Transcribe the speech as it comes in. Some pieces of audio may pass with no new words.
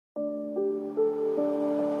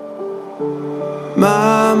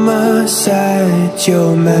Mama said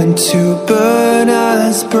you're meant to burn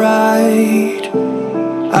as bright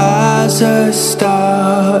as a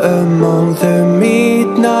star among the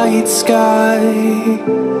midnight sky.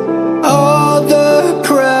 All the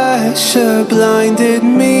pressure blinded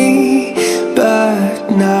me,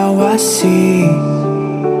 but now I see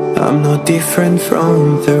I'm not different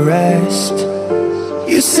from the rest.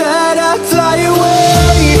 You said I'd fly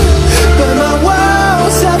away, but my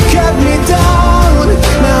walls have kept me down.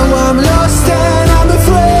 Now I'm lost and I'm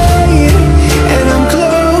afraid, and I'm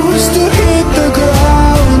close to hit the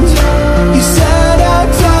ground. You said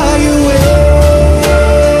I'd fly away.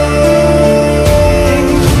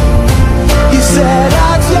 You said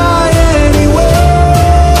I'd fly anyway,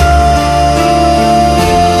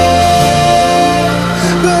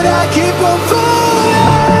 but I keep on falling.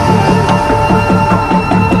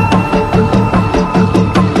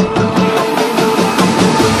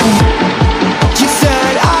 You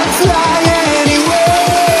said I'd fly anyway,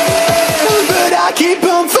 but I keep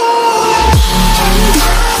on falling.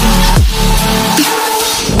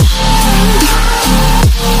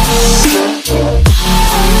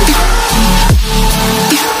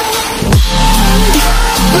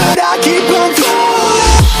 But I keep on falling.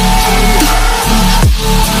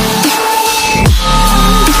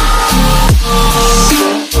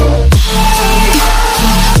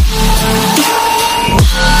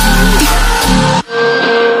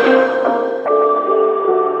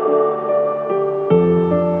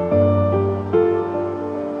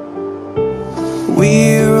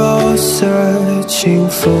 We're all searching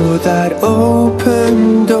for that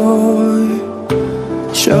open door.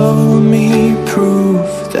 Show me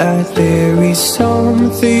proof that there is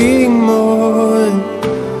something more.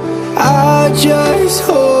 I just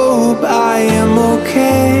hope I am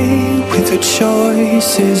okay with the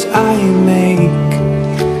choices I make.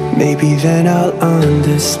 Maybe then I'll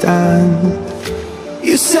understand.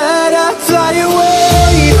 You said I'd fly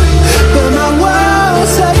away, but my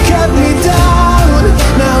walls have kept me down.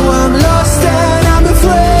 Now I'm lost and I'm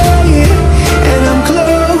afraid, and I'm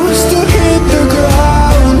close to hit the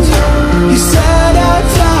ground. You said I'd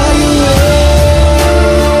fly away.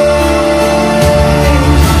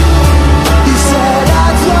 You said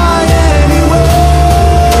I'd fly anyway,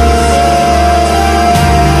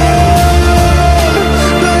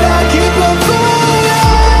 but I keep on falling.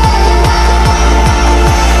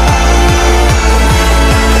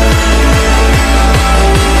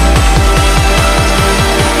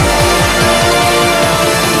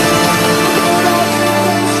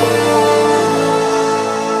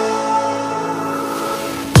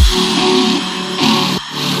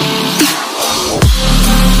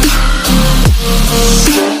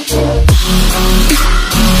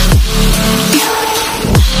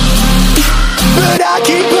 But I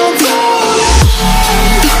keep on